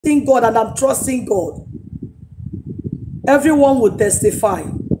God and I'm trusting God, everyone will testify.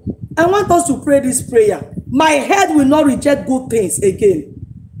 I want us to pray this prayer. My head will not reject good things again.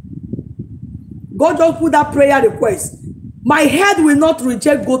 God just put that prayer request. My head will not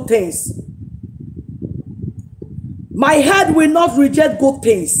reject good things. My head will not reject good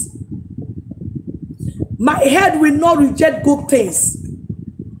things. My head will not reject good things.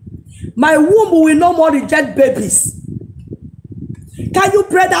 My womb will no more reject babies. Can you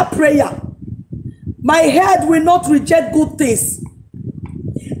pray that prayer? My head will not reject good things.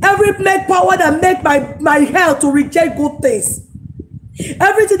 Every power that make my head to reject good things.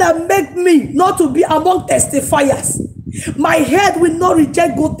 Everything that make me not to be among testifiers. My head will not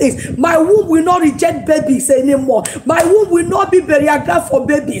reject good things. My womb will not reject babies anymore. My womb will not be burial ground for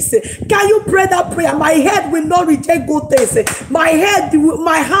babies. Can you pray that prayer? My head will not reject good things. My hand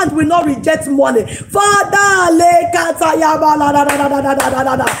will not reject money. Father,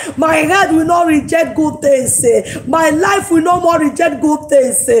 my head will not reject good things. My life will no more reject good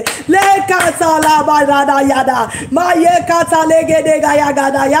things.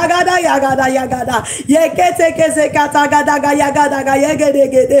 Gadaga yagadaga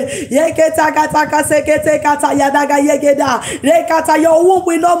yegedegede yeketa kataka sekete kata yadaga yegeda rekata. Your womb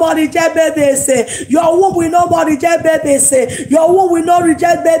will no more reject babies. Your womb will no more reject babies. Your womb will not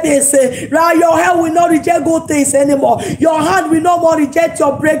reject babies. Your head will not reject good things anymore. Your hand will no more reject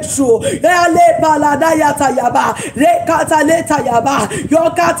your breakthrough. Your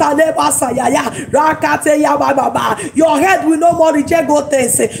kata lebasa yaya rakate yababa. Your head will no more reject good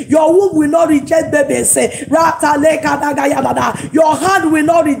things. Your womb will not reject babies. Your hand will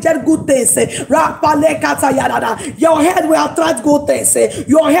not reject good things. Your head will attract good things.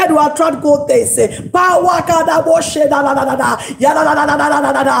 Your head will attract good things. Power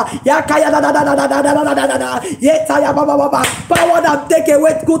that take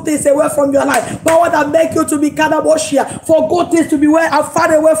away good things away from your life. Power that make you to be kadaboshia, for good things to be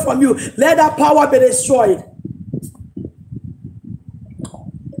far away from you. Let that power be destroyed.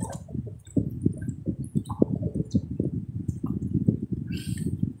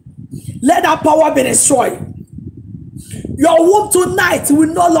 Let that power be destroyed. Your womb tonight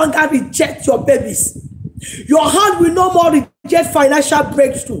will no longer reject your babies. Your hand will no more reject financial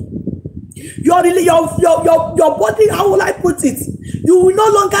breakthrough. Your body, how will I put it? You will no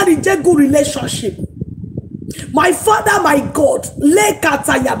longer reject good relationship. My Father, my God, everything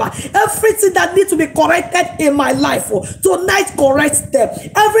that needs to be corrected in my life, tonight correct them.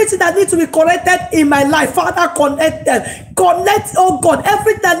 Everything that needs to be corrected in my life, Father, connect them. Connect, oh God,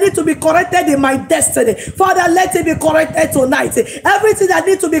 everything that needs to be corrected in my destiny, Father, let it be corrected tonight. Everything that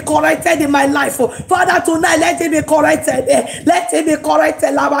needs to be corrected in my life, Father, tonight, let it be corrected. Let it be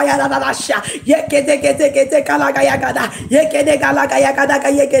corrected.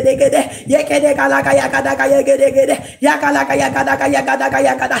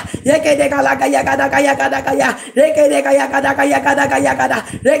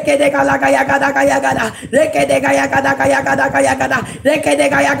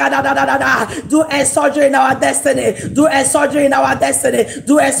 Do a surgery in our destiny. Do a surgery in our destiny.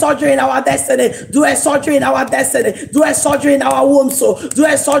 Do a surgery in our destiny. Do a surgery in our destiny. Do a surgery in our womb. So do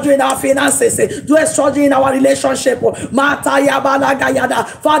a surgery in our finances. Do a surgery in our relationship.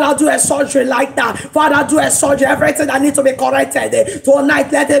 Father, do a surgery like that. Father, do a surgery. Everything that needs to be corrected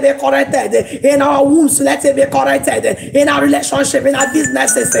tonight, let it be corrected. In our wombs, let it be corrected. In our relationship, in our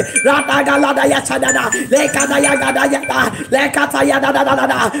businesses.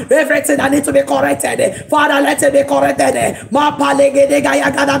 Everything that needs to be corrected, Father, let it be corrected.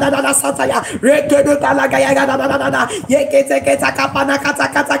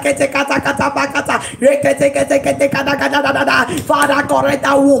 Father, correct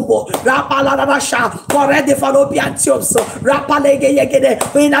our womb. Correct the fallopian tubes.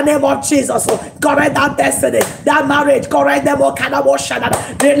 In the name of Jesus, correct that destiny, that marriage, correct them.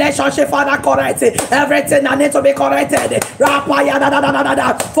 Relationship, Father, correct everything that needs to be corrected.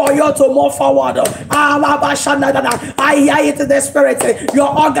 For you to move forward. I hear it in the spirit.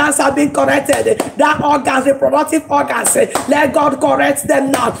 Your organs have been corrected. That organs, reproductive organs, let God correct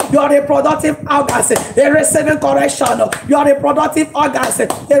them now. Your reproductive organs, they're receiving correction. Your reproductive organs,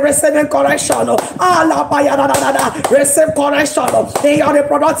 they're receiving correction. Receive correction in your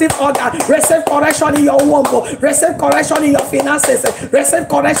reproductive organ. Receive correction in your womb. Receive correction in your finances. Receive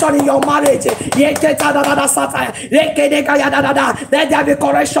correction in your marriage. Let there be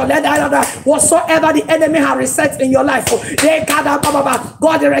correction. Whatsoever the enemy has reset in your life,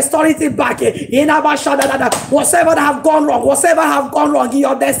 God restore it back. Whatsoever have gone wrong, whatsoever have gone wrong in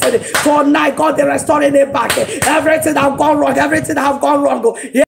your destiny, tonight God is restoring it back. Everything that have gone wrong, everything that have gone wrong.